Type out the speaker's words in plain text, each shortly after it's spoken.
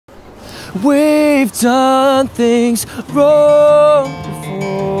we've done things wrong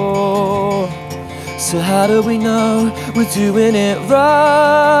before. So how do we know we're doing it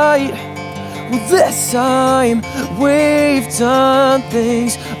right? Well, this time we've done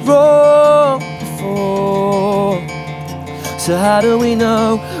things wrong before. So how do we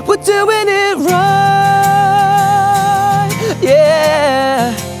know we're doing it right?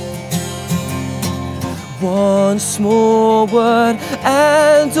 Yeah. One small word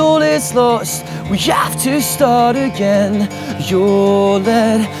and all is lost. We have to start again. You're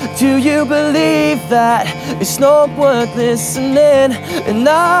led. Do you believe that it's not worth listening? And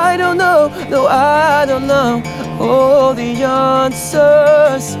I don't know, no, I don't know all the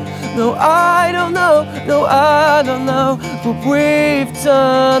answers. No, I don't know, no, I don't know. But we've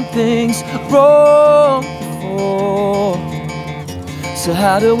done things wrong before. So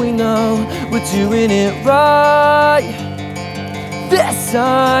how do we know we're doing it right? This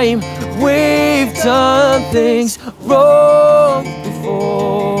time we've done things wrong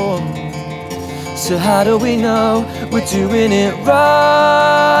before. So how do we know we're doing it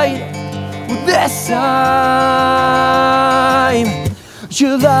right? Well, this time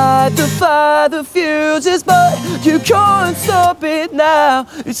you light the fire, the fuses, but you can't stop it now.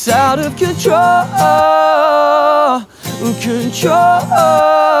 It's out of control.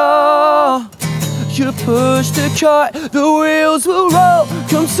 You push the cart, the wheels will roll,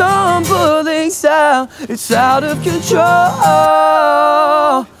 come tumbling down. It's out of control.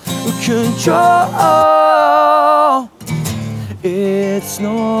 It's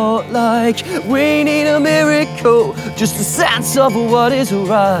not like we need a miracle, just a sense of what is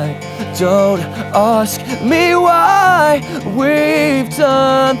right. Don't ask me why. We've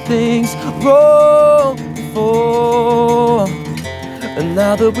done things wrong before, and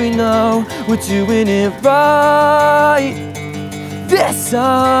now that we know we're doing it right, this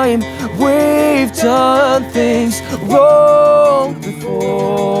time we've done things wrong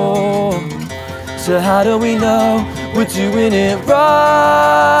before. So how do we know we're doing it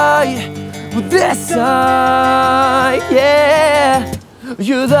right? Well, this time, yeah.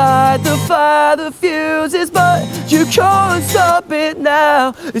 You light the fire, the fuses, but you can't stop it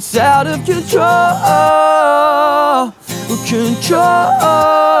now. It's out of control.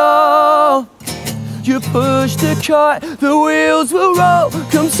 You push the cart, the wheels will roll,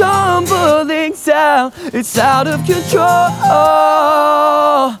 come tumbling down. It's out of control.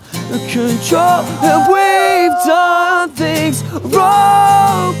 And we've done things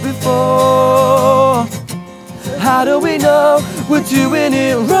wrong before. How do we know we're doing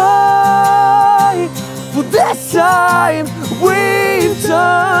it right? Well, this time we've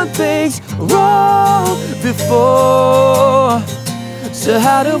done things wrong before. So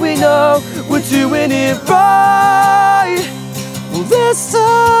how do we know we're doing it right? Well, this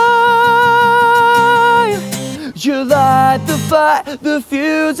time you light the fire, the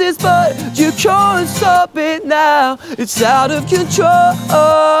fuses, but you can't stop it now. It's out of control.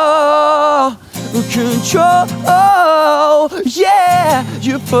 Yeah.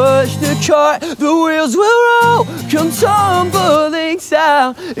 You push the cart, the wheels will roll, come tumbling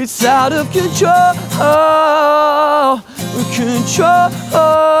down. It's out of control.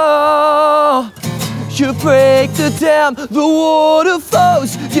 You break the dam, the water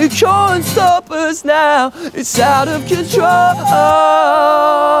flows. You can't stop us now. It's out of control.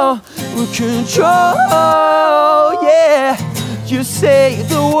 Yeah. You say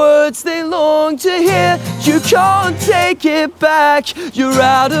the words they long to hear. You can't take it back. You're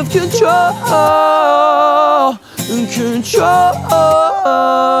out of control.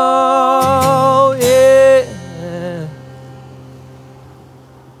 Yeah.